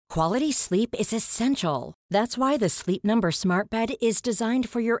Quality sleep is essential. That's why the Sleep Number Smart Bed is designed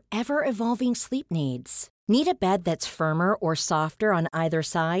for your ever-evolving sleep needs. Need a bed that's firmer or softer on either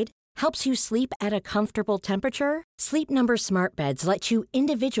side? Helps you sleep at a comfortable temperature? Sleep Number Smart Beds let you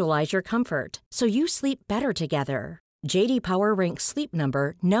individualize your comfort, so you sleep better together. J.D. Power ranks Sleep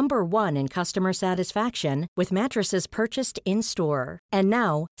Number number 1 in customer satisfaction with mattresses purchased in-store. And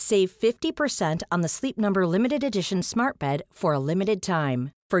now, save 50% on the Sleep Number Limited Edition Smart Bed for a limited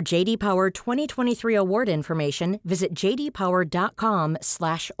time. For J.D. Power 2023 award information, visit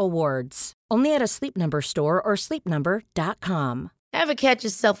jdpower.com/awards. Only at a Sleep Number store or sleepnumber.com. Ever catch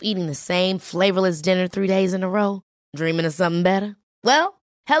yourself eating the same flavorless dinner 3 days in a row? Dreaming of something better? Well,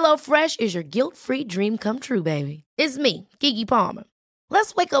 HelloFresh is your guilt-free dream come true, baby. It's me, Keke Palmer.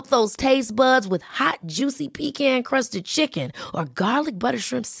 Let's wake up those taste buds with hot, juicy pecan-crusted chicken or garlic butter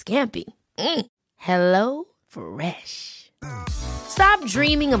shrimp scampi. Hello Fresh. Stop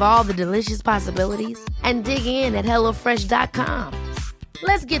dreaming of all the delicious possibilities and dig in at HelloFresh.com.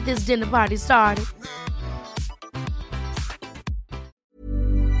 Let's get this dinner party started.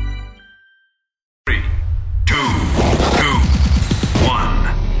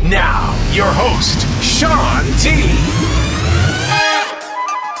 Now, your host, Sean T.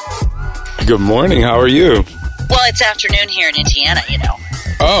 Good morning. How are you? Well, it's afternoon here in Indiana, you know.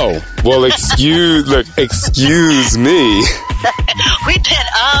 Oh, well, excuse me. We've been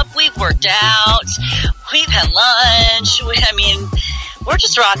up, we've worked out, we've had lunch. We're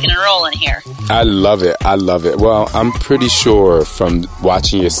just rocking and rolling here. I love it. Well, I'm pretty sure from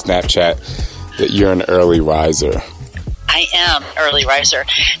watching your Snapchat that you're an early riser. I am an early riser.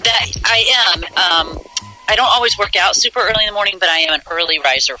 I don't always work out super early in the morning, but I am an early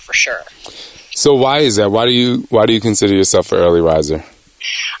riser for sure. So why is that? Why do you consider yourself an early riser?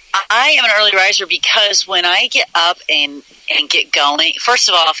 I am an early riser because when I get up and get going, first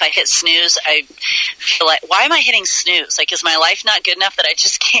of all, if I hit snooze, I feel like, why am I hitting snooze? Like, is my life not good enough that I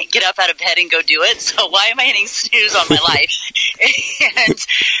just can't get up out of bed and go do it? So why am I hitting snooze on my life? And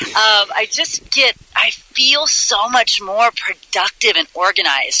I feel so much more productive and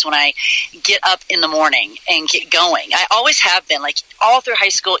organized when I get up in the morning and get going. I always have been, like all through high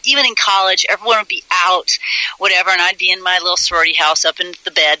school, even in college, everyone would be out, whatever, and I'd be in my little sorority house up in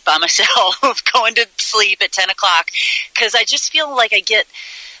the bed by myself, going to sleep at 10 o'clock, because I just feel like I get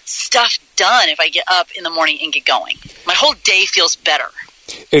stuff done if I get up in the morning and get going. My whole day feels better.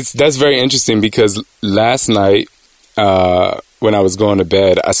 That's very interesting because last night when I was going to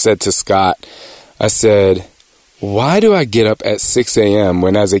bed, I said to Scott, I said, why do I get up at 6 a.m.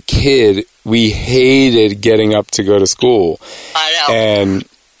 when as a kid we hated getting up to go to school? I know. And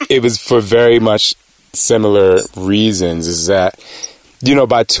it was for very much similar reasons, is that, you know,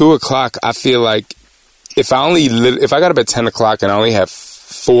 by 2 o'clock, I feel like if I got up at 10 o'clock and I only have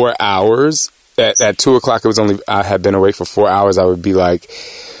 4 hours, at 2 o'clock I had been awake for 4 hours, I would be like,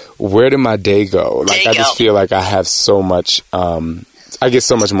 where did my day go? Like, I just feel like I have so much, I get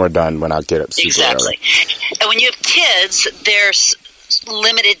so much more done when I get up super early. And when you have kids, there's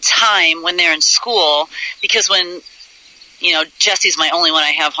limited time when they're in school, because when, you know, Jesse's my only one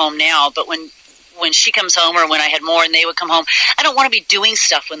I have home now, but when she comes home or when I had more and they would come home, I don't want to be doing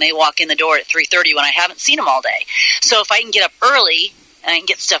stuff when they walk in the door at 3:30 when I haven't seen them all day. So if I can get up early and I can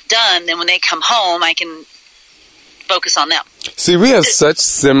get stuff done, then when they come home, I can focus on them. See, we have such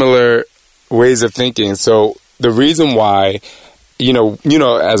similar ways of thinking. So the reason why, you know,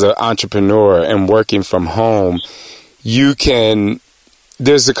 as an entrepreneur and working from home,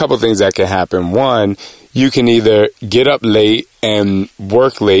 there's a couple things that can happen. One, you can either get up late and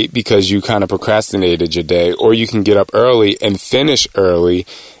work late because you kind of procrastinated your day, or you can get up early and finish early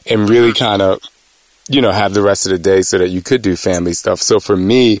and really kind of, you know, have the rest of the day so that you could do family stuff. So for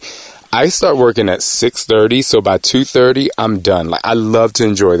me, I start working at 6:30, so by 2:30, I'm done. Like, I love to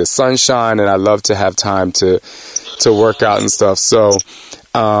enjoy the sunshine and I love to have time to work out and stuff. So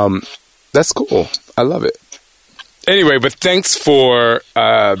that's cool. I love it. Anyway, but thanks for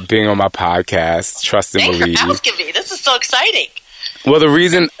being on my podcast, Trust and Believe. Thanks for asking me. This is so exciting. Well, the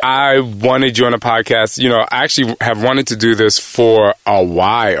reason I wanted you on a podcast, you know, I actually have wanted to do this for a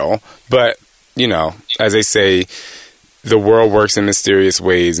while, but, you know, as they say, the world works in mysterious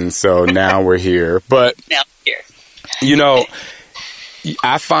ways, and so now we're here. But, you know,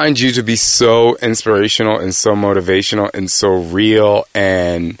 I find you to be so inspirational and so motivational and so real,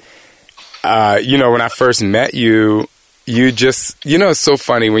 and you know, when I first met you, you just, you know, it's so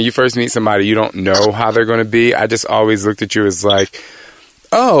funny. When you first meet somebody, you don't know how they're going to be. I just always looked at you as like,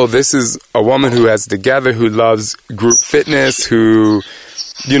 oh, this is a woman who has it together, who loves group fitness, who,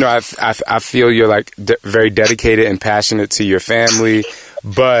 you know, I feel you're like very dedicated and passionate to your family,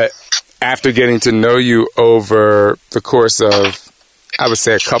 But after getting to know you over the course of, I would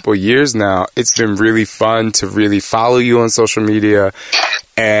say, a couple years now, it's been really fun to really follow you on social media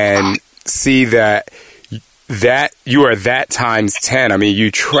and see that you are that times 10. I mean,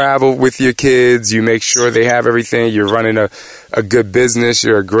 you travel with your kids, you make sure they have everything, you're running a good business,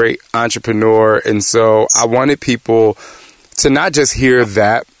 you're a great entrepreneur. And so I wanted people to not just hear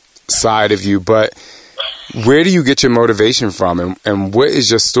that side of you, but where do you get your motivation from, and what is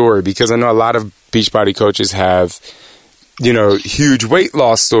your story? Because I know a lot of Beachbody coaches have, you know, huge weight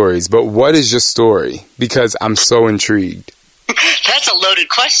loss stories, but what is your story? Because I'm so intrigued. That's a loaded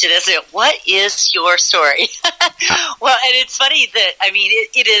question, isn't it? What is your story? Well, and it's funny that, I mean,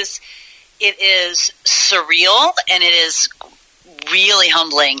 it is surreal, and it is really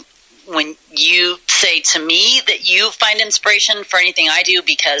humbling when you say to me that you find inspiration for anything I do,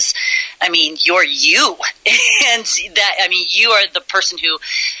 because, I mean, you're you. And that, I mean, you are the person who,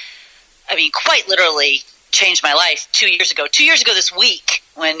 I mean, quite literally changed my life 2 years ago. 2 years ago this week,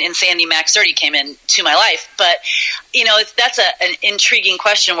 when Insanity Max 30 came into my life. But, you know, that's an intriguing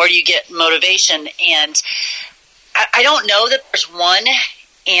question. Where do you get motivation? And I don't know that there's one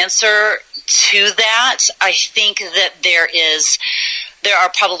answer to that. I think that there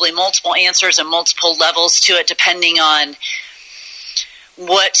are probably multiple answers and multiple levels to it, depending on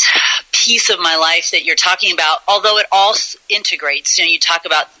what piece of my life that you're talking about, although it all integrates. You know, you talk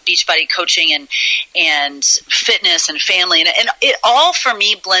about Beachbody coaching and fitness and family, and it all for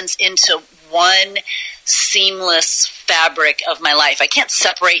me blends into one seamless fabric of my life. I can't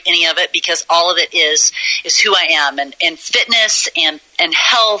separate any of it, because all of it is who I am, and fitness and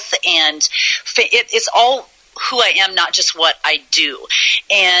health, and it's all who I am, not just what I do.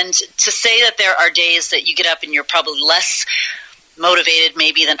 And to say that there are days that you get up and you're probably less motivated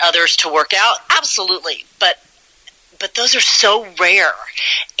maybe than others to work out, absolutely. But those are so rare.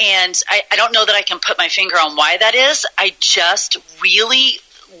 And I don't know that I can put my finger on why that is. I just really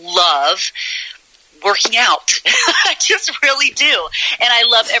love working out. I just really do. And I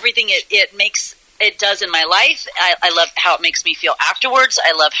love everything it does in my life. I love how it makes me feel afterwards.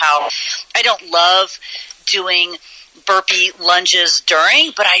 I don't love doing burpee lunges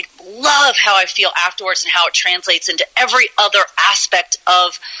during, but I love how I feel afterwards and how it translates into every other aspect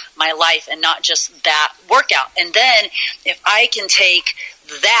of my life, and not just that workout. And then if I can take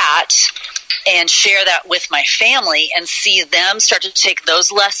that and share that with my family and see them start to take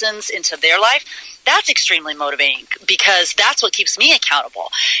those lessons into their life, that's extremely motivating, because that's what keeps me accountable.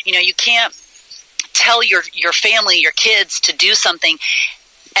 You know, you can't tell your family, your kids to do something,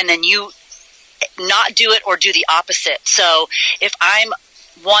 and then you not do it or do the opposite. So if I'm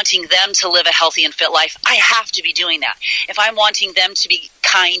wanting them to live a healthy and fit life, I have to be doing that. If I'm wanting them to be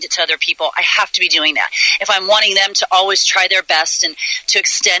kind to other people, I have to be doing that. If I'm wanting them to always try their best and to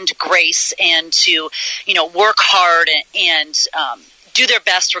extend grace and to, you know, work hard and do their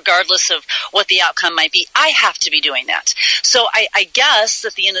best regardless of what the outcome might be, I have to be doing that. So I guess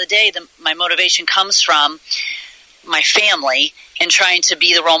at the end of the day, my motivation comes from my family and trying to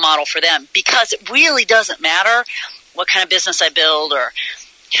be the role model for them, because it really doesn't matter what kind of business I build or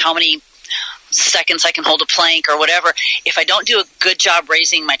how many seconds I can hold a plank or whatever. If I don't do a good job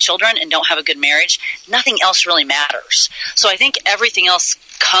raising my children and don't have a good marriage, nothing else really matters. So I think everything else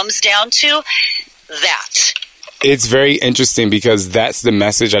comes down to that. It's very interesting, because that's the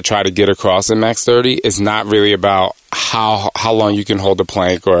message I try to get across in Max 30. It's not really about how long you can hold a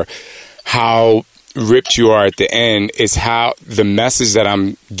plank or how ripped you are at the end. Is how the message that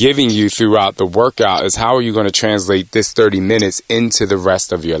I'm giving you throughout the workout is how are you going to translate this 30 minutes into the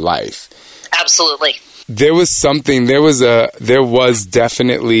rest of your life. Absolutely. There was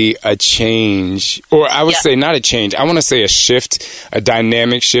definitely a change, or I would say not a change. I want to say a shift, a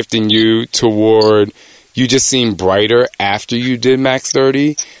dynamic shift in you toward, you just seem brighter after you did Max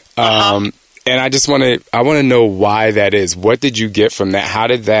 30. And I want to know why that is. What did you get from that? How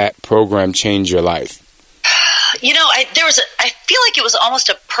did that program change your life? You know, I feel like it was almost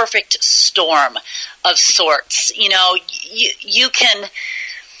a perfect storm of sorts. You know, you can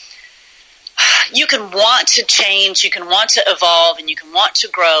want to change, you can want to evolve, and you can want to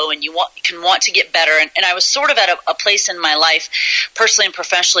grow, and you can want to get better. And I was sort of at a place in my life, personally and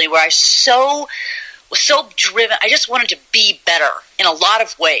professionally, where I was so driven. I just wanted to be better in a lot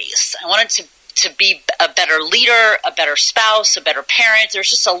of ways. I wanted to be a better leader, a better spouse, a better parent. There's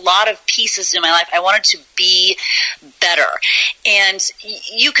just a lot of pieces in my life. I wanted to be better. And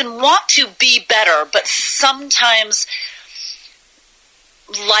you can want to be better, but sometimes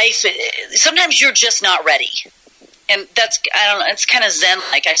you're just not ready. And that's, I don't know, it's kind of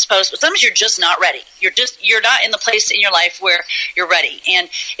Zen-like, I suppose. But sometimes you're just not ready. You're not in the place in your life where you're ready. And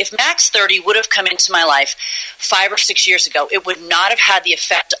if Max 30 would have come into my life 5 or 6 years ago, it would not have had the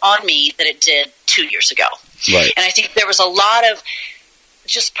effect on me that it did 2 years ago. Right. And I think there was a lot of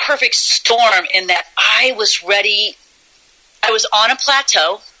just perfect storm in that I was ready. I was on a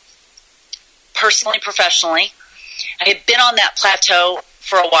plateau, personally, professionally. I had been on that plateau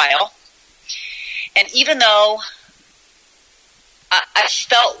for a while. And even though I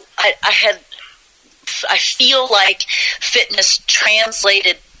feel like fitness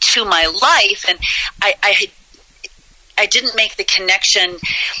translated to my life, and I didn't make the connection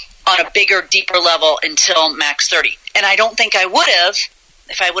on a bigger, deeper level until Max 30. And I don't think I would have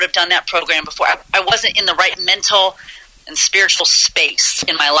if I would have done that program before. I wasn't in the right mental and spiritual space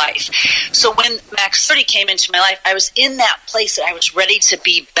in my life. So when Max 30 came into my life, I was in that place that I was ready to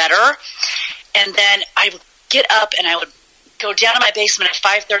be better. And then I would get up and I would go down to my basement at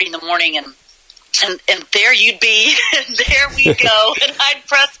 5:30 in the morning, and there you'd be, and there we'd go, and I'd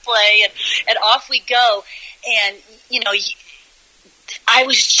press play, and off we go. And, I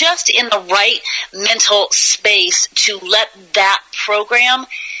was just in the right mental space to let that program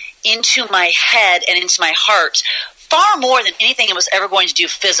into my head and into my heart far more than anything it was ever going to do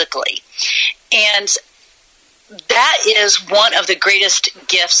physically. And that is one of the greatest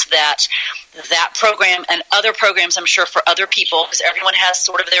gifts that program and other programs, I'm sure, for other people, because everyone has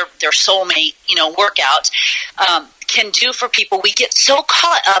sort of their soulmate, workout, can do for people. We get so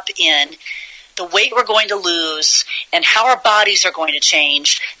caught up in the weight we're going to lose and how our bodies are going to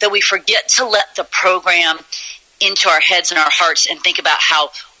change that we forget to let the program into our heads and our hearts and think about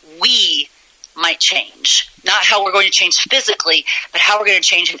how we might change. Not how we're going to change physically, but how we're going to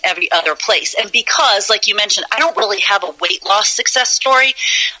change in every other place. And because, like you mentioned, I don't really have a weight loss success story.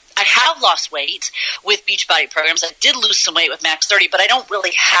 I have lost weight with Beachbody programs. I did lose some weight with Max 30, but I don't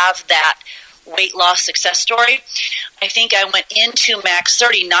really have that weight loss success story. I think I went into Max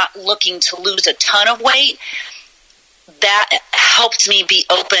 30 not looking to lose a ton of weight. That helped me be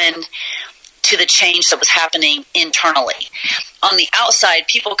open to the change that was happening internally. On the outside,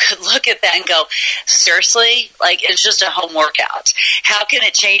 people could look at that and go, seriously? Like, it's just a home workout. How can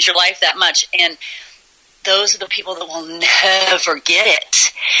it change your life that much? And those are the people that will never get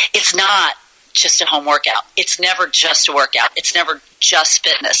it. It's not just a home workout. It's never just a workout. It's never just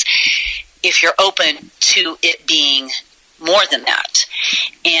fitness. If you're open to it being more than that.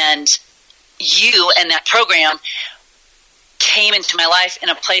 And you and that program came into my life in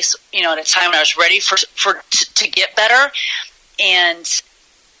a place, at a time when I was ready to get better. And,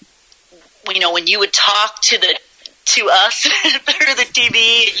 when you would talk to us through the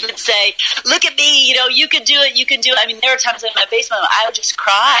TV, you would say, look at me, you can do it, you can do it. I mean, there were times in my basement I would just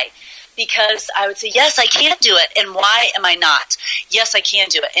cry because I would say, yes, I can do it. And why am I not? Yes, I can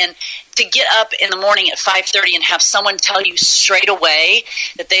do it. And to get up in the morning at 5:30 and have someone tell you straight away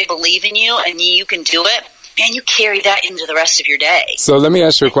that they believe in you and you can do it, man, you carry that into the rest of your day. So let me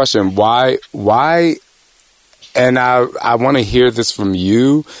ask you a question. Why, and I want to hear this from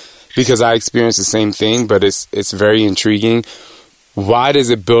you because I experienced the same thing, but it's very intriguing. Why does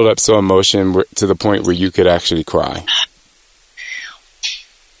it build up so emotion to the point where you could actually cry?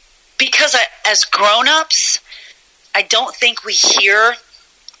 Because as grown-ups, I don't think we hear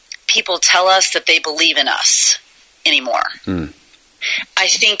people tell us that they believe in us anymore. I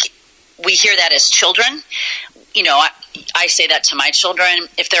think we hear that as children. I say that to my children.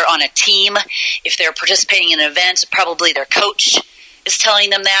 If they're on a team, if they're participating in an event, probably their coach is telling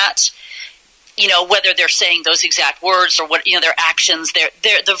them that. Whether they're saying those exact words or what, their actions,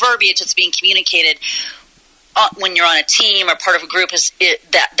 the verbiage that's being communicated when you're on a team or part of a group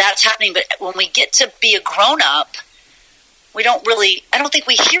that's happening. But when we get to be a grown-up, I don't think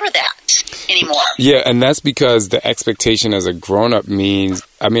we hear that anymore. Yeah, and that's because the expectation as a grown-up means,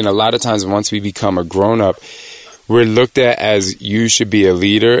 a lot of times once we become a grown-up, we're looked at as you should be a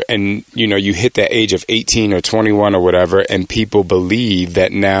leader, and you hit that age of 18 or 21 or whatever, and people believe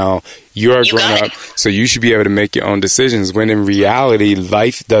that now you're a grown-up, so you should be able to make your own decisions, when in reality,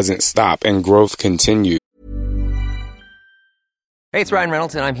 life doesn't stop and growth continues. Hey, it's Ryan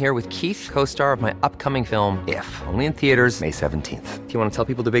Reynolds, and I'm here with Keith, co-star of my upcoming film, If, only in theaters May 17th. Do you want to tell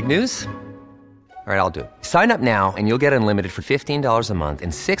people the big news? All right, I'll do it. Sign up now and you'll get unlimited for $15 a month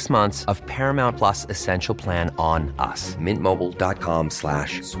and 6 months of Paramount Plus Essential Plan on us.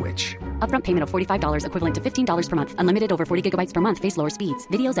 MintMobile.com/switch. Upfront payment of $45 equivalent to $15 per month. Unlimited over 40 gigabytes per month. Face lower speeds.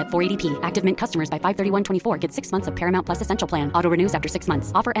 Videos at 480p. Active Mint customers by 531.24 get 6 months of Paramount Plus Essential Plan. Auto renews after 6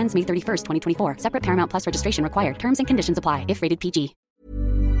 months. Offer ends May 31st, 2024. Separate Paramount Plus registration required. Terms and conditions apply if rated PG.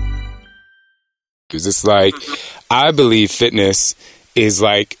 It's like, I believe fitness is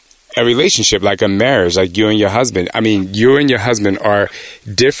like a relationship, like a marriage, like you and your husband. I mean, you and your husband are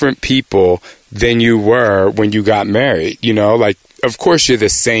different people than you were when you got married, you know, like, of course you're the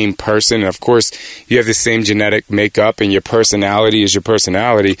same person. Of course you have the same genetic makeup and your personality is your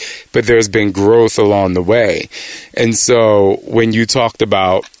personality, but there's been growth along the way. And so when you talked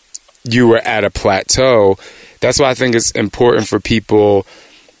about you were at a plateau, that's why I think it's important for people,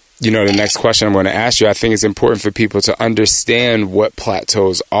 you know, the next question I'm going to ask you, I think it's important for people to understand what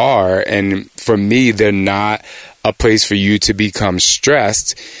plateaus are. And for me, they're not a place for you to become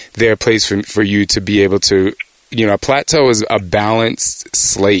stressed. They're a place for you to be able to, you know, a plateau is a balanced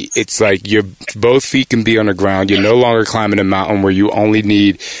slate. It's like your both feet can be on the ground. You're no longer climbing a mountain where you only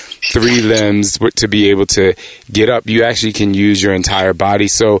need 3 limbs to be able to get up. You actually can use your entire body.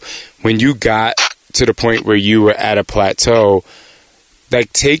 So when you got to the point where you were at a plateau,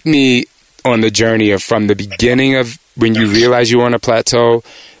 like, take me on the journey of from the beginning of when you realized you were on a plateau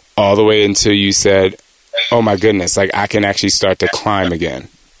all the way until you said, oh my goodness, like I can actually start to climb again.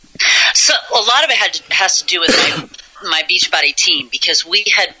 So a lot of it has to do with my Beachbody team, because we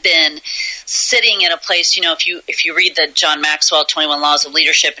had been sitting in a place, you know, if you read the John Maxwell 21 Laws of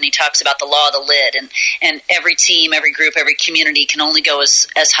Leadership, and he talks about the law of the lid, and every team, every group, every community can only go as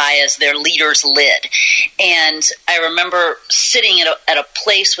high as their leader's lid. And I remember sitting at a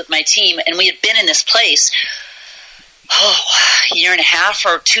place with my team, and we had been in this place a year and a half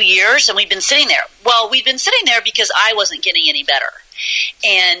or 2 years, and we'd been sitting there. Well, we'd been sitting there because I wasn't getting any better.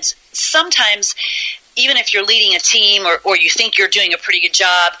 And sometimes, even if you're leading a team or you think you're doing a pretty good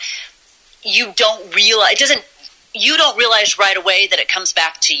job, you don't realize right away that it comes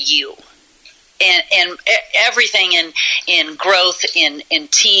back to you. And everything in growth, in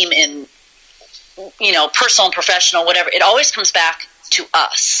team, in, you know, personal and professional, whatever, it always comes back to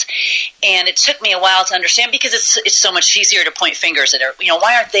us. And it took me a while to understand, because it's so much easier to point fingers at her. You know,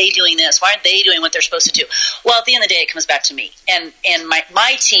 why aren't they doing this? Why aren't they doing what they're supposed to do? Well, at the end of the day, it comes back to me. And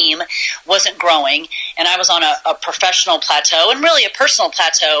my team wasn't growing, and I was on a professional plateau, and really a personal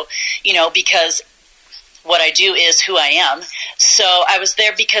plateau, you know, because what I do is who I am. So I was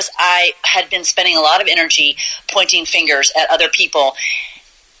there because I had been spending a lot of energy pointing fingers at other people,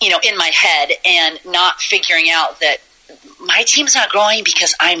 you know, in my head, and not figuring out that my team's not growing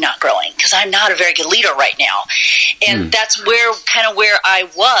because I'm not growing, because I'm not a very good leader right now. And that's where I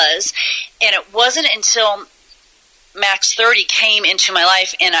was. And it wasn't until Max 30 came into my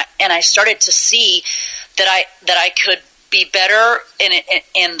life, and I started to see that I could be better,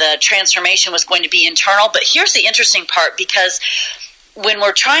 and the transformation was going to be internal. But here's the interesting part, because when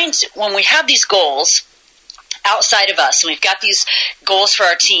we have these goals outside of us, and we've got these goals for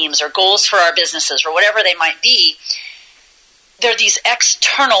our teams or goals for our businesses or whatever they might be, they're these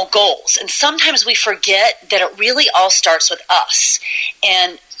external goals. And sometimes we forget that it really all starts with us.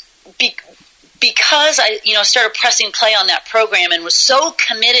 And because I, you know, started pressing play on that program and was so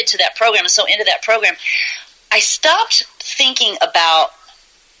committed to that program and so into that program, I stopped thinking about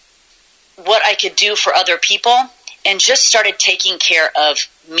what I could do for other people and just started taking care of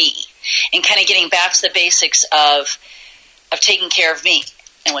me and kind of getting back to the basics of taking care of me.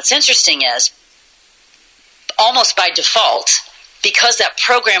 And what's interesting is, almost by default, because that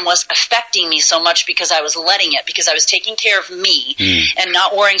program was affecting me so much, because I was letting it, because I was taking care of me and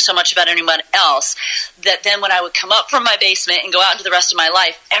not worrying so much about anyone else, that then when I would come up from my basement and go out into the rest of my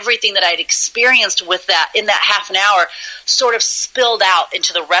life, everything that I'd experienced with that in that half an hour sort of spilled out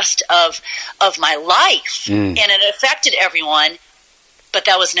into the rest of my life. And it affected everyone, but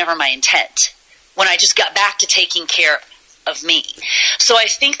that was never my intent when I just got back to taking care of me. So I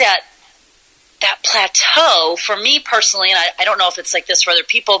think that plateau, for me personally, and I don't know if it's like this for other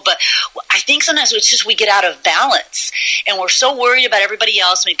people, but I think sometimes it's just we get out of balance, and we're so worried about everybody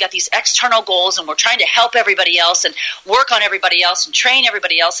else, and we've got these external goals, and we're trying to help everybody else and work on everybody else and train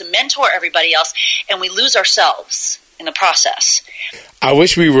everybody else and mentor everybody else, and we lose ourselves in the process. I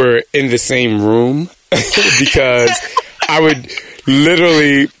wish we were in the same room because I would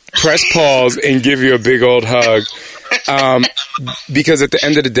literally press pause and give you a big old hug, because at the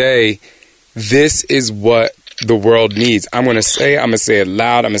end of the day, this is what the world needs. I'm going to say it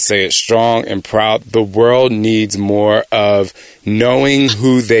loud. I'm going to say it strong and proud. The world needs more of knowing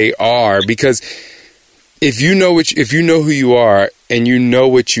who they are, because if you know who you are and you know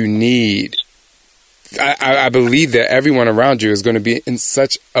what you need, I believe that everyone around you is going to be in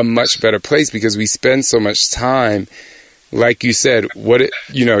such a much better place, because we spend so much time, like you said,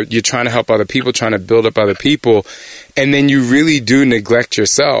 you're trying to help other people, trying to build up other people, and then you really do neglect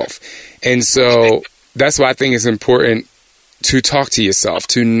yourself. And so that's why I think it's important talk to yourself,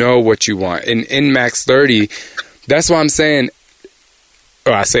 to know what you want. And in Max 30, that's why I'm saying,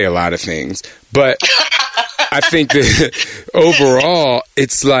 I say a lot of things, but I think that overall,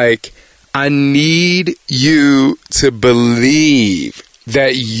 it's like, I need you to believe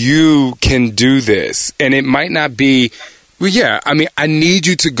that you can do this. And it might not be, I need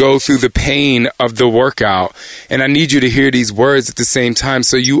you to go through the pain of the workout, and I need you to hear these words at the same time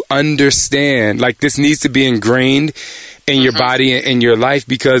so you understand, like, this needs to be ingrained in your body and in your life,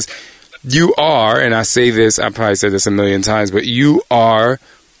 because you are, and I say this, I probably said this a million times, but you are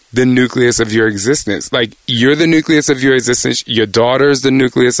the nucleus of your existence. Like, you're the nucleus of your existence. Your daughter is the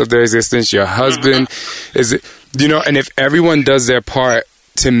nucleus of their existence. Your husband is, and if everyone does their part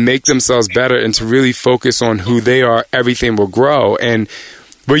to make themselves better and to really focus on who they are, everything will grow. And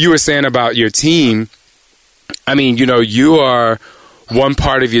what you were saying about your team, I mean, you are one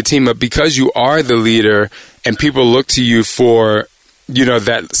part of your team, but because you are the leader and people look to you for,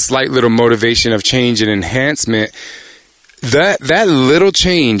 that slight little motivation of change and enhancement, that little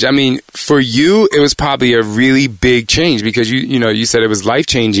change, I mean, for you, it was probably a really big change because you said it was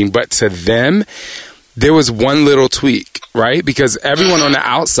life-changing, but to them, there was one little tweak, right? Because everyone on the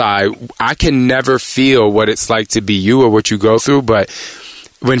outside, I can never feel what it's like to be you or what you go through, but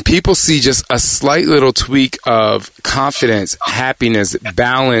when people see just a slight little tweak of confidence, happiness,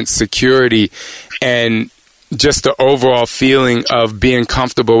 balance, security, and just the overall feeling of being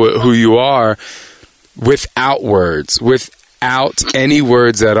comfortable with who you are, without words, without any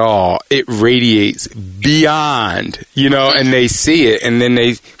words at all, it radiates beyond, and they see it, and then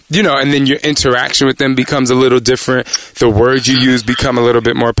they, and then your interaction with them becomes a little different. The words you use become a little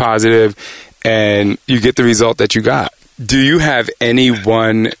bit more positive, and you get the result that you got. Do you have any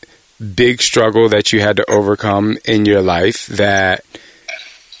one big struggle that you had to overcome in your life that,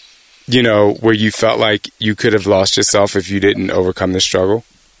 where you felt like you could have lost yourself if you didn't overcome the struggle?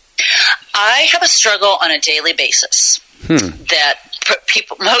 I have a struggle on a daily basis that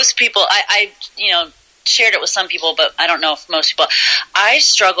most people, I shared it with some people, but I don't know if most people, I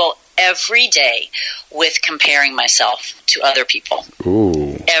struggle every day with comparing myself to other people.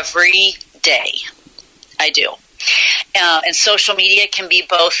 Ooh. Every day. I do. And social media can be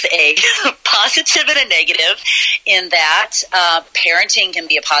both a positive and a negative in that parenting can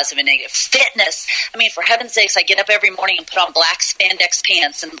be a positive and negative. Fitness, I mean, for heaven's sakes, I get up every morning and put on black spandex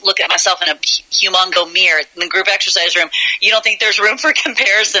pants and look at myself in a humongo mirror in the group exercise room. You don't think there's room for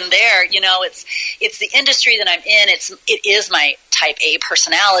comparison there? It's the industry that I'm in. It is my type A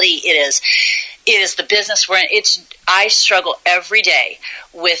personality. It is the business we're in. I struggle every day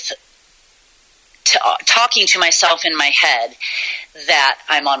with talking to myself in my head that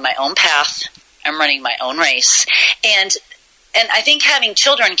I'm on my own path, I'm running my own race, and I think having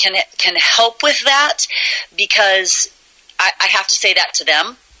children can help with that, because I have to say that to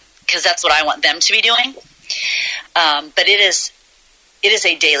them because that's what I want them to be doing. But it is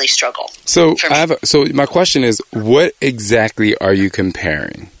a daily struggle. So so my question is, what exactly are you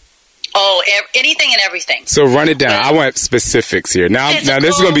comparing? Oh, anything and everything. So run it down. I want specifics here. Now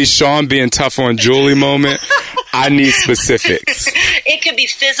this is going to be Sean being tough on Julie moment. I need specifics. It could be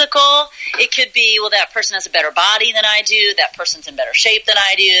physical. It could be, well, that person has a better body than I do. That person's in better shape than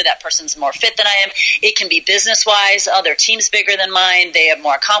I do. That person's more fit than I am. It can be business-wise. Oh, their team's bigger than mine. They have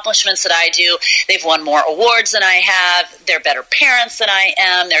more accomplishments than I do. They've won more awards than I have. They're better parents than I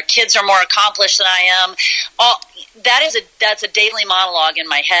am. Their kids are more accomplished than I am. That's a daily monologue in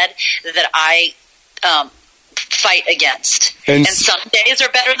my head that I fight against. And some days are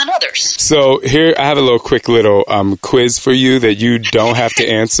better than others. So here, I have a quick little quiz for you that you don't have to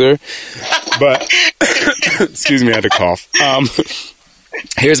answer. But, excuse me, I had to cough.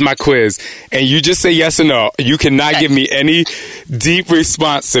 Here's my quiz. And you just say yes or no. You cannot give me any deep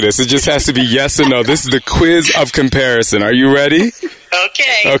response to this. It just has to be yes or no. This is the quiz of comparison. Are you ready?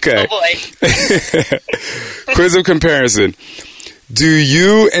 Okay. Oh, boy. Quiz of comparison. Do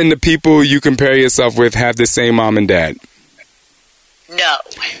you and the people you compare yourself with have the same mom and dad? No.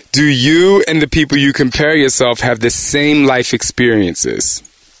 Do you and the people you compare yourself have the same life experiences?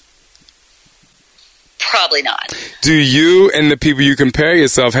 Probably not. Do you and the people you compare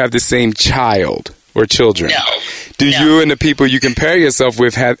yourself have the same child or children? No. Do you and the people you compare yourself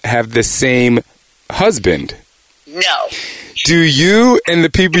with have the same husband? No. Do you and the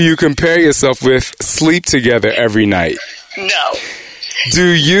people you compare yourself with sleep together every night? No. Do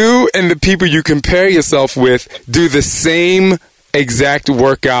you and the people you compare yourself with do the same exact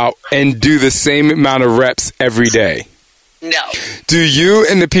workout and do the same amount of reps every day? No. Do you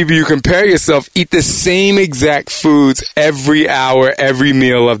and the people you compare yourself eat the same exact foods every hour, every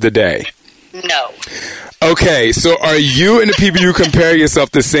meal of the day? No. Okay, so are you and the people you compare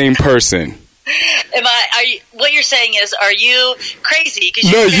yourself the same person? What you're saying is, are you crazy?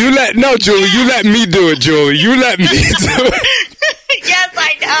 No, Julie, you let me do it, Julie. You let me do it. Yes,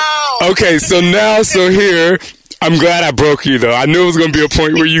 I know. Okay, so here, I'm glad I broke you, though. I knew it was going to be a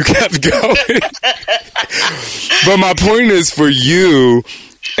point where you kept going. But my point is for you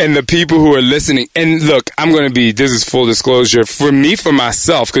and the people who are listening. And look, this is full disclosure, for me, for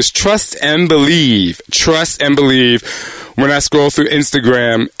myself, because trust and believe, when I scroll through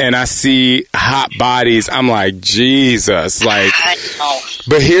Instagram and I see hot bodies, I'm like, Jesus, like, I know.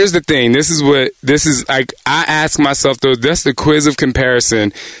 But here's the thing. This is like, I ask myself, though, that's the quiz of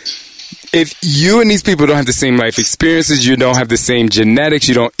comparison. If you and these people don't have the same life experiences, you don't have the same genetics,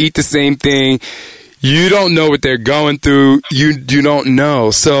 you don't eat the same thing, you don't know what they're going through, you don't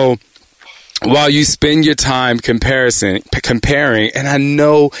know. So while you spend your time comparing, and I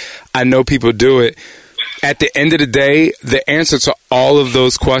know people do it, at the end of the day, the answer to all of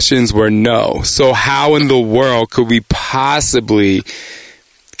those questions were no. So how in the world could we possibly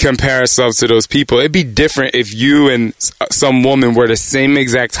compare ourselves to those people? It'd be different if you and some woman were the same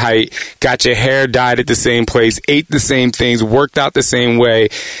exact height, got your hair dyed at the same place, ate the same things, worked out the same way.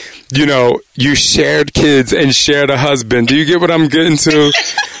 You know, you shared kids and shared a husband. Do you get what I'm getting to?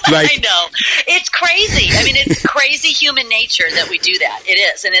 Like, I know. It's crazy. I mean, it's crazy human nature that we do that. It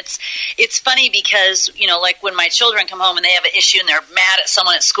is. And it's funny because, you know, like when my children come home and they have an issue and they're mad at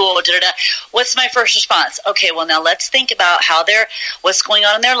someone at school, what's my first response? Okay, well, now let's think about what's going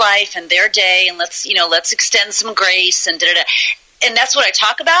on in their life and their day, and let's extend some grace and And that's what I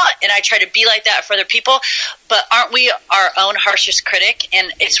talk about, and I try to be like that for other people. But aren't we our own harshest critic?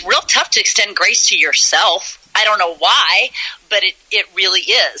 And it's real tough to extend grace to yourself. I don't know why, but it really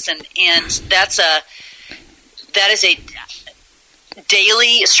is. And that is a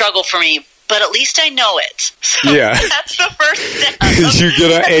daily struggle for me. But at least I know it. So yeah. That's the first step. You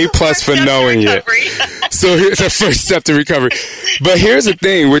get an A+ for knowing it. So here's the first step to recovery. But here's the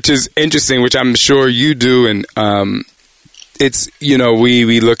thing, which is interesting, which I'm sure you do, and it's, you know,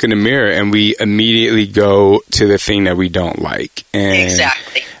 we look in the mirror and we immediately go to the thing that we don't like. And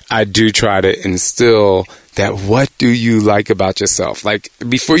exactly. I do try to instill that, what do you like about yourself? Like,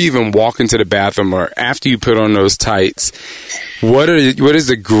 before you even walk into the bathroom or after you put on those tights, what is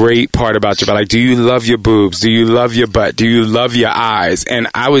the great part about your body? Like, do you love your boobs? Do you love your butt? Do you love your eyes? And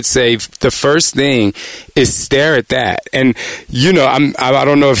I would say the first thing is stare at that. And, you know, I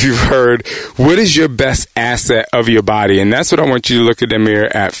don't know if you've heard, what is your best asset of your body? And that's what I want you to look at the mirror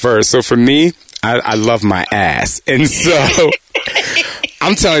at first. So for me, I love my ass. And so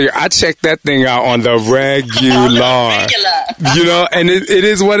I'm telling you, I check that thing out on the regular. You know, and it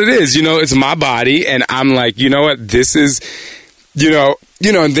is what it is. You know, it's my body. And I'm like, you know what, this is, you know,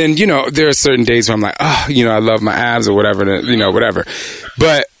 and then, you know, there are certain days where I'm like, oh, you know, I love my abs or whatever, you know, whatever.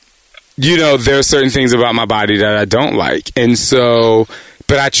 But, you know, there are certain things about my body that I don't like. And so,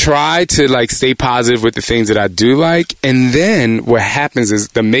 but I try to, like, stay positive with the things that I do like. And then what happens is,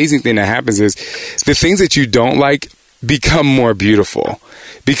 the amazing thing that happens is, the things that you don't like become more beautiful,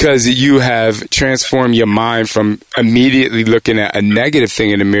 because you have transformed your mind from immediately looking at a negative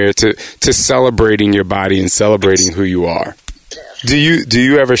thing in the mirror to celebrating your body and celebrating who you are. Do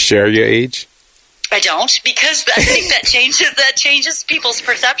you ever share your age? I don't, because I think that changes people's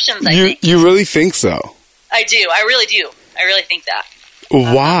perceptions. I think. You really think so? I do. I really do. I really think that.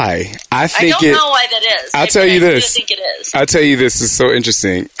 Why? I don't know why that is. I'll tell you this. I think it is. I'll tell you this is so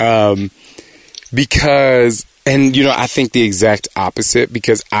interesting. Because, and you know, I think the exact opposite,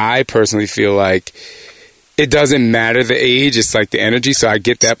 because I personally feel like it doesn't matter the age, it's like the energy. So I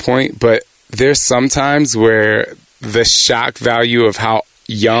get that point. But there's sometimes where the shock value of how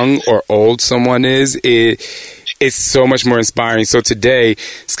young or old someone is, it's so much more inspiring. So today,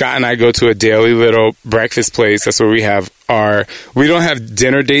 Scott and I go to a daily little breakfast place. That's where we don't have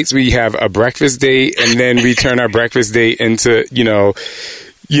dinner dates. We have a breakfast date, and then we turn our breakfast date into, you know,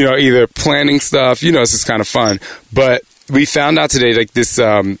 either planning stuff, you know, it's just kind of fun. But we found out today, like, this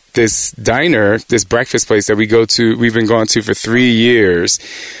diner, this breakfast place that we've been going to for 3 years.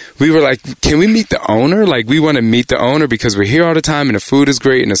 We were like, can we meet the owner? Like, we want to meet the owner because we're here all the time and the food is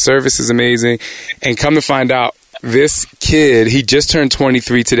great and the service is amazing. And come to find out, this kid, he just turned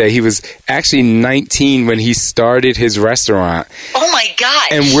 23 today. He was actually 19 when he started his restaurant. Oh my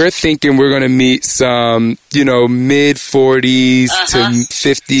gosh. And we're thinking we're going to meet some, you know, mid 40s to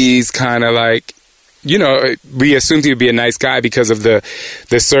 50s, kind of like, you know, we assumed he would be a nice guy because of the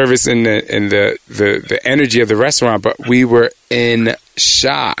service and the energy of the restaurant, but we were in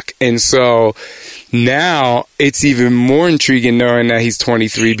shock. And so now it's even more intriguing knowing that he's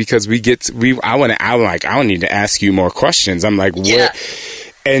 23 because I don't need to ask you more questions. I'm like, what?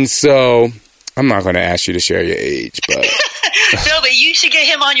 And so I'm not going to ask you to share your age, but no, but you should get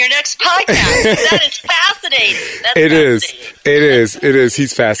him on your next podcast. That is fascinating. It is.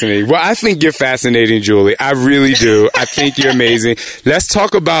 He's fascinating. Well, I think you're fascinating, Julie. I really do. I think you're amazing. Let's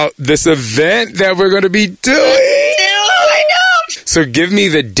talk about this event that we're going to be doing. I know. So give me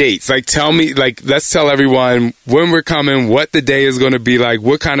the dates. Let's tell everyone when we're coming, what the day is going to be like,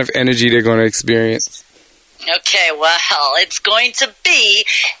 what kind of energy they're going to experience. Okay, well, it's going to be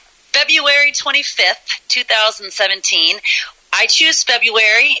February 25th, 2017. I choose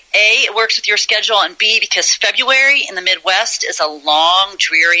February. A, it works with your schedule, and B, because February in the Midwest is a long,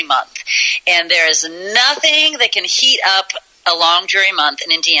 dreary month. And there is nothing that can heat up a long, dreary month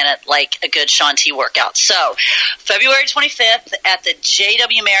in Indiana like a good Shaun T workout. So, February 25th at the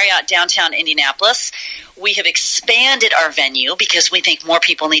JW Marriott downtown Indianapolis. We have expanded our venue because we think more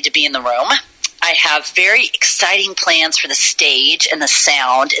people need to be in the room. I have very exciting plans for the stage and the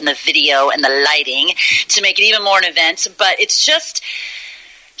sound and the video and the lighting to make it even more an event. But it's just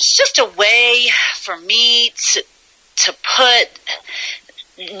a way for me to put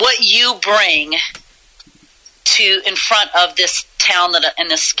what you bring to in front of this town and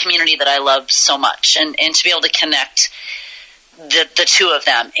this community that I love so much, and to be able to connect the two of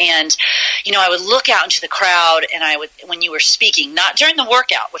them. And, I would look out into the crowd, and when you were speaking, not during the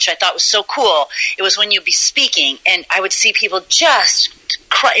workout, which I thought was so cool, it was when you'd be speaking, and I would see people just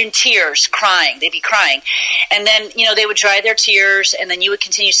in tears, crying. They'd be crying. And then, they would dry their tears, and then you would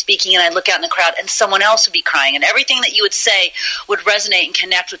continue speaking, and I'd look out in the crowd, and someone else would be crying. And everything that you would say would resonate and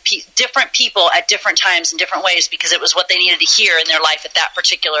connect with different people at different times in different ways, because it was what they needed to hear in their life at that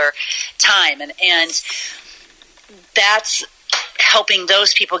particular time. And that's helping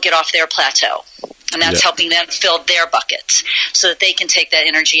those people get off their plateau, and that's helping them fill their buckets so that they can take that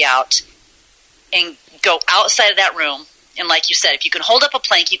energy out and go outside of that room. And like you said, if you can hold up a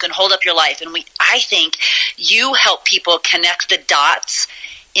plank, you can hold up your life. And I think you help people connect the dots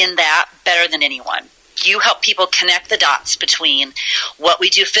in that better than anyone. You help people connect the dots between what we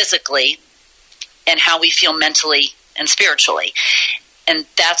do physically and how we feel mentally and spiritually. And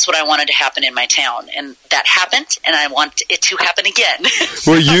that's what I wanted to happen in my town. And that happened, and I want it to happen again.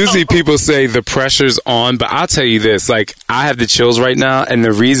 Well, usually people say the pressure's on, but I'll tell you this, I have the chills right now, and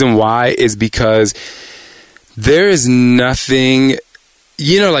the reason why is because there is nothing,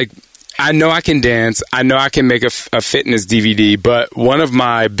 I know I can dance, I know I can make a fitness DVD, but one of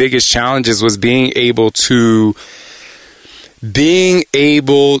my biggest challenges was being able to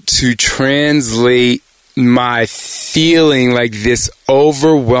translate my feeling, like this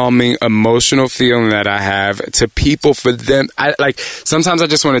overwhelming emotional feeling that I have, to people, for them. Sometimes I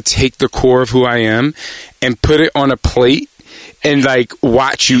just want to take the core of who I am and put it on a plate and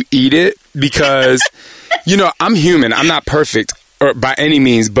watch you eat it, because I'm human. I'm not perfect or by any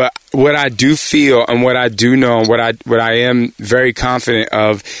means, but what I do feel and what I do know and what I am very confident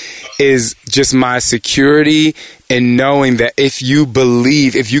of is just my security in knowing that if you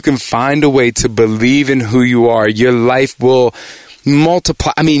can find a way to believe in who you are, your life will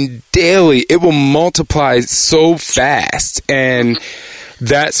multiply. I mean, daily, it will multiply so fast. And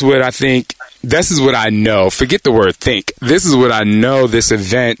that's what I think. This is what I know. Forget the word think. This is what I know this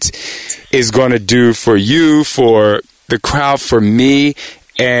event is going to do for you, for the crowd, for me.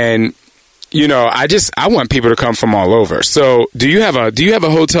 And I want people to come from all over. So do you have a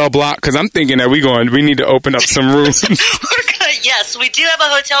hotel block? Because I'm thinking that we need to open up some rooms. Yes, we do have a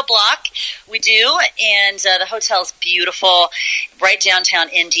hotel block. We do, and the hotel's beautiful, right downtown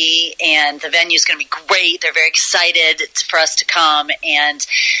Indy, and the venue's going to be great. They're very excited for us to come, and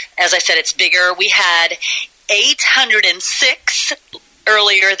as I said, it's bigger. We had 806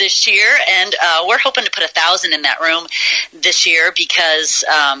 earlier this year, and we're hoping to put 1,000 in that room this year because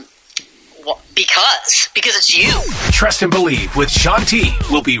it's you. Trust and Believe with Shaun T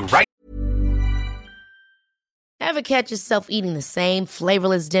will be right. Ever catch yourself eating the same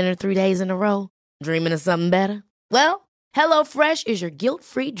flavorless dinner 3 days in a row? Dreaming of something better? Well, HelloFresh is your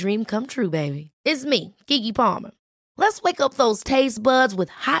guilt-free dream come true, baby. It's me, Keke Palmer. Let's wake up those taste buds with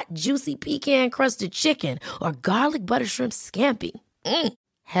hot, juicy pecan-crusted chicken or garlic butter shrimp scampi.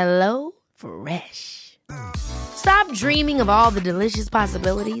 Hello Fresh. Stop dreaming of all the delicious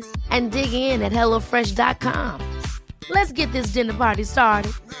possibilities and dig in at HelloFresh.com. Let's get this dinner party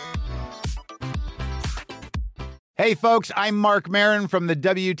started. Hey, folks, I'm Mark Maron from the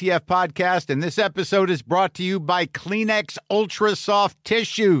WTF Podcast, and this episode is brought to you by Kleenex Ultra Soft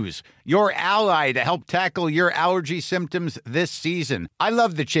Tissues, your ally to help tackle your allergy symptoms this season. I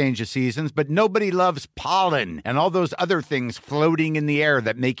love the change of seasons, but nobody loves pollen and all those other things floating in the air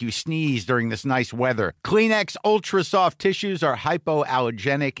that make you sneeze during this nice weather. Kleenex Ultra Soft Tissues are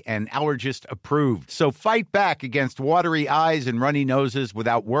hypoallergenic and allergist approved. So fight back against watery eyes and runny noses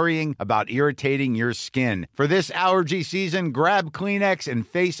without worrying about irritating your skin. For this allergy season, grab Kleenex and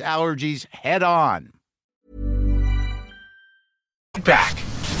face allergies head on. Back.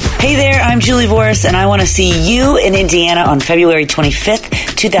 Hey there, I'm Julie Voris, and I want to see you in Indiana on February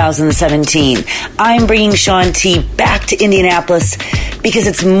 25th, 2017. I'm bringing Shaun T back to Indianapolis because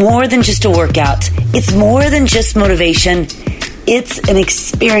it's more than just a workout. It's more than just motivation. It's an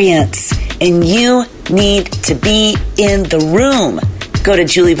experience, and you need to be in the room. Go to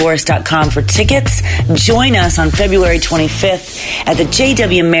julievoris.com for tickets. Join us on February 25th at the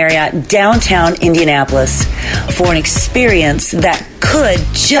JW Marriott downtown Indianapolis for an experience that could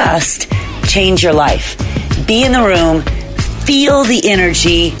just change your life. Be in the room, feel the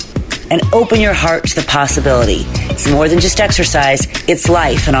energy, and open your heart to the possibility. It's more than just exercise, it's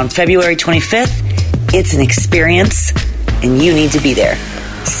life. And on February 25th, it's an experience, and you need to be there.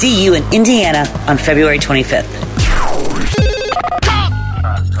 See you in Indiana on February 25th.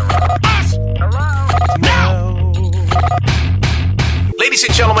 Ladies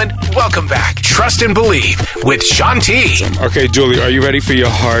and gentlemen, welcome back. Trust and Believe with Shaun T. Okay, Julie, are you ready for your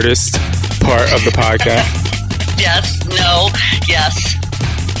hardest part of the podcast? Yes. No. Yes.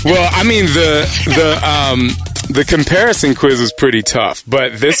 Well, I mean, the comparison quiz was pretty tough,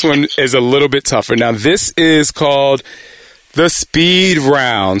 but this one is a little bit tougher. Now, this is called the speed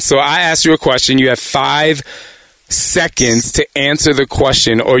round. So I asked you a question. You have 5 seconds to answer the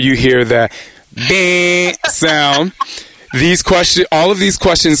question, or you hear the ding sound. All of these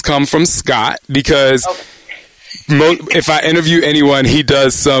questions come from Scott because if I interview anyone, he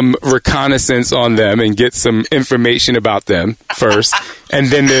does some reconnaissance on them and gets some information about them first. And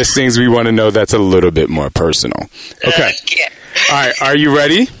then there's things we want to know that's a little bit more personal. Okay. All right. Are you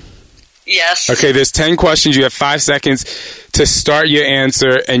ready? Yes. Okay. There's 10 questions. You have 5 seconds to start your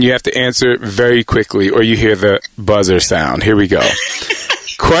answer, and you have to answer very quickly, or you hear the buzzer sound. Here we go.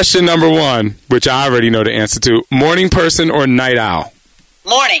 Question number 1, which I already know the answer to. Morning person or night owl?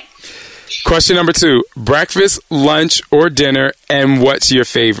 Morning. Question number 2, breakfast, lunch, or dinner, and what's your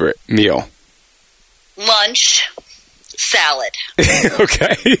favorite meal? Lunch. Salad.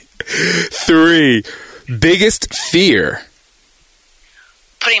 Okay. 3, biggest fear?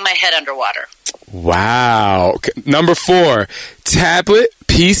 Putting my head underwater. Wow. Okay. Number 4, tablet,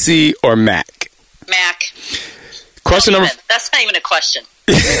 PC, or Mac? Mac. Question number... That's not even a question.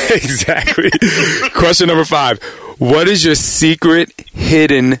 Exactly. Question number 5. What is your secret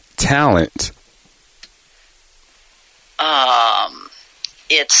hidden talent?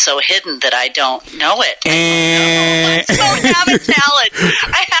 It's so hidden that I don't know it. I don't have a talent.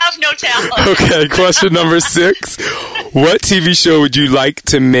 I have no talent. Okay, question number 6. What TV show would you like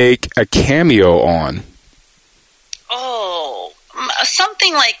to make a cameo on? Oh,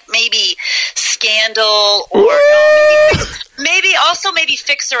 something like maybe Scandal or maybe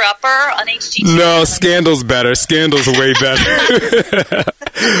Fixer Upper on HGTV. No, Scandal's better. Scandal's way better.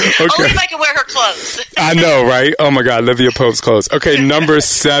 Okay. Only if I can wear her clothes. I know, right? Oh my God, Olivia Pope's clothes. Okay, number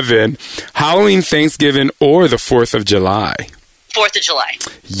 7. Halloween, Thanksgiving, or the 4th of July? 4th of July.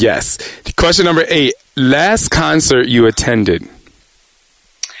 Yes. Question number 8. Last concert you attended?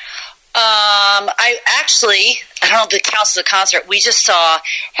 I don't know if it counts as a concert. We just saw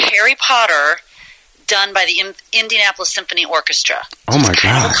Harry Potter done by the Indianapolis Symphony Orchestra. Oh my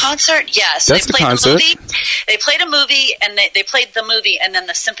God! A concert, yes. That's they played a concert. They played a movie, and they played the movie, and then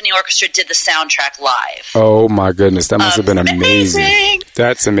the Symphony Orchestra did the soundtrack live. Oh my goodness, that must have been amazing.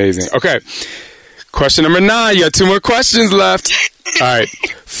 That's amazing. Okay, question number 9. You got 2 more questions left. All right,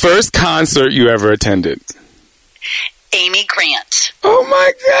 first concert you ever attended? Amy Grant. Oh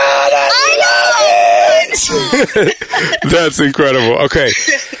my God, I love it! That's incredible. Okay,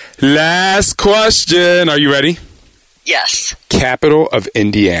 last question. Are you ready? Yes. Capital of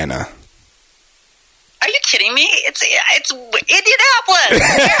Indiana. Are you kidding me? It's Indianapolis.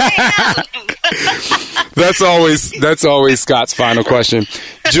 That's always Scott's final question.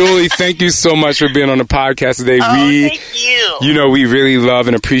 Julie, thank you so much for being on the podcast today. Thank you. You know, we really love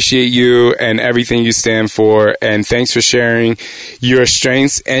and appreciate you and everything you stand for. And thanks for sharing your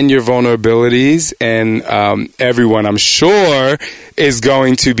strengths and your vulnerabilities. And everyone, I'm sure, is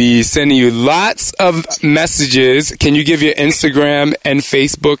going to be sending you lots of messages. Can you give your Instagram and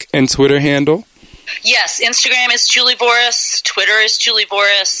Facebook and Twitter handle? Yes, Instagram is Julie Voris, Twitter is Julie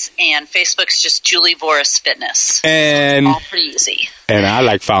Voris, and Facebook's just Julie Voris Fitness. And all pretty easy. And I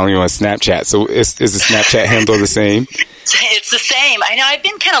like following you on Snapchat. So is the Snapchat handle the same? It's the same. I know. I've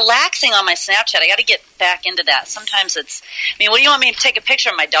been kind of laxing on my Snapchat. I got to get back into that. Sometimes what do you want me to take a picture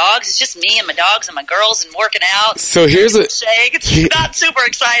of my dogs? It's just me and my dogs and my girls and working out. So here's it's not super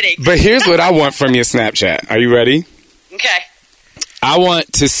exciting. But here's what I want from your Snapchat. Are you ready? Okay. I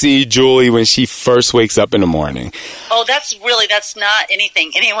want to see Julie when she first wakes up in the morning. Oh, that's not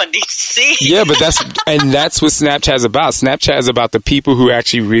anything anyone needs to see. Yeah, but that's what Snapchat is about. Snapchat is about the people who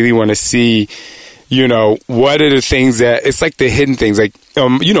actually really want to see, what are the things that, it's like the hidden things. Like,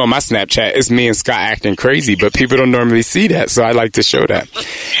 my Snapchat is me and Scott acting crazy, but people don't normally see that, so I like to show that. You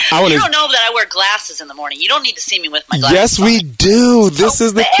don't know that I wear glasses in the morning. You don't need to see me with my glasses. Yes, we do. This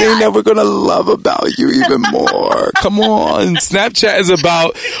is the thing that we're going to love about you even more. Come on. Snapchat is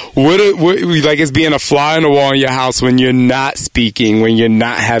about it's being a fly on the wall in your house when you're not speaking, when you're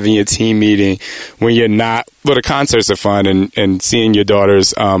not having your team meeting, when you're not. Well, the concerts are fun, and seeing your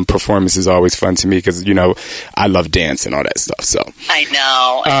daughter's performance is always fun to me because, I love dance and all that stuff. So I know.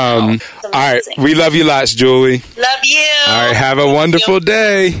 All right. We love you lots, Julie. Love you. All right. Have a wonderful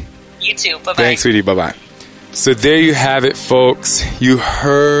day. You too. Bye-bye. Thanks, sweetie. Bye-bye. So there you have it, folks. You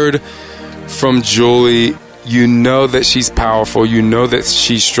heard from Julie. You know that she's powerful. You know that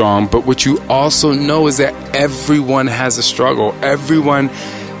she's strong. But what you also know is that everyone has a struggle. Everyone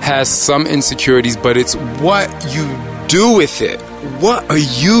has some insecurities, but it's what you do with it. What are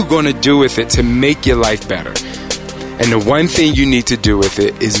you going to do with it to make your life better? And the one thing you need to do with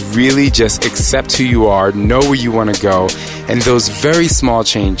it is really just accept who you are, know where you want to go, and those very small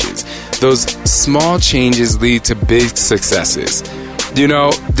changes. Those small changes lead to big successes.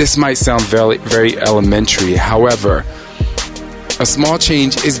 This might sound very, very elementary. However, a small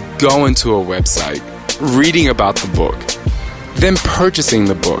change is going to a website, reading about the book, then purchasing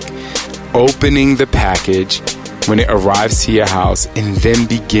the book, opening the package when it arrives to your house, and then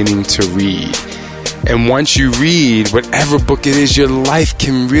beginning to read. And once you read whatever book it is, your life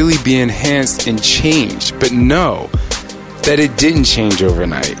can really be enhanced and changed. But know that it didn't change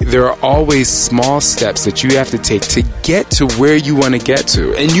overnight. There are always small steps that you have to take to get to where you want to get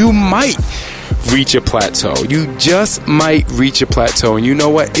to. And you might reach a plateau. You just might reach a plateau. And you know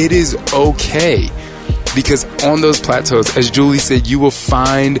what? It is okay. Because on those plateaus, as Julie said, you will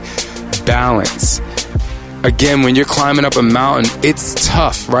find balance. Again, when you're climbing up a mountain, it's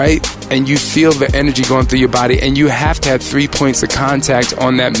tough, right? And you feel the energy going through your body, and you have to have 3 points of contact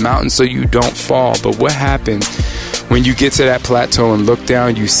on that mountain so you don't fall. But what happens when you get to that plateau and look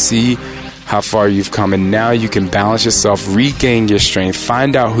down, you see how far you've come, and now you can balance yourself, regain your strength,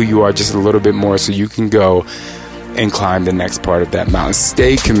 find out who you are just a little bit more so you can go and climb the next part of that mountain.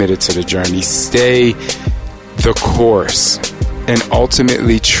 Stay committed to the journey. Stay the course. And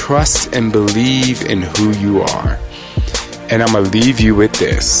ultimately trust and believe in who you are. And I'm going to leave you with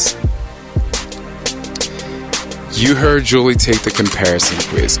this. You heard Julie take the comparison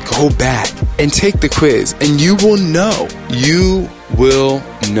quiz. Go back and take the quiz, and you will know. You will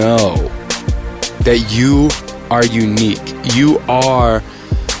know that you are unique. You are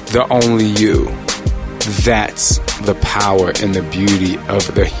the only you. That's the power and the beauty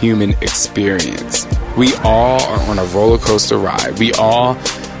of the human experience. We all are on a roller coaster ride. We all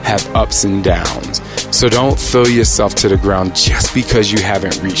have ups and downs. So don't throw yourself to the ground just because you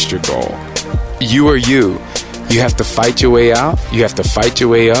haven't reached your goal. You are you. You have to fight your way out. You have to fight your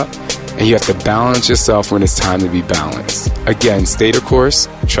way up. And you have to balance yourself when it's time to be balanced. Again, stay the course,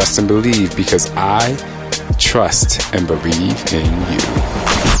 trust and believe, because I trust and believe in you.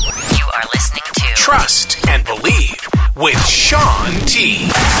 You are listening to Trust and Believe with Shaun T.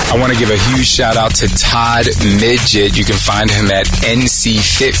 I want to give a huge shout out to Todd Midget. You can find him at NC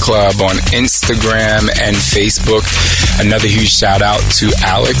Fit Club on Instagram and Facebook. Another huge shout out to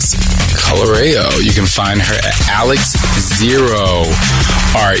Alex Coloreo. You can find her at Alex0REO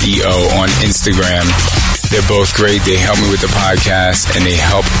on Instagram. They're both great. They help me with the podcast, and they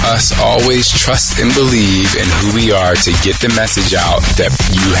help us always trust and believe in who we are to get the message out that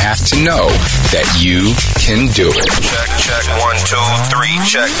you have to know that you can do it. Check, 1, 2, 3,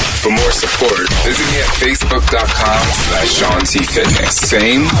 check. For more support, visit me at facebook.com/ShaunTFitness.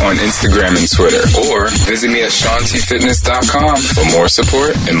 Same on Instagram and Twitter. Or visit me at ShaunTFitness.com for more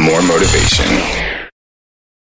support and more motivation.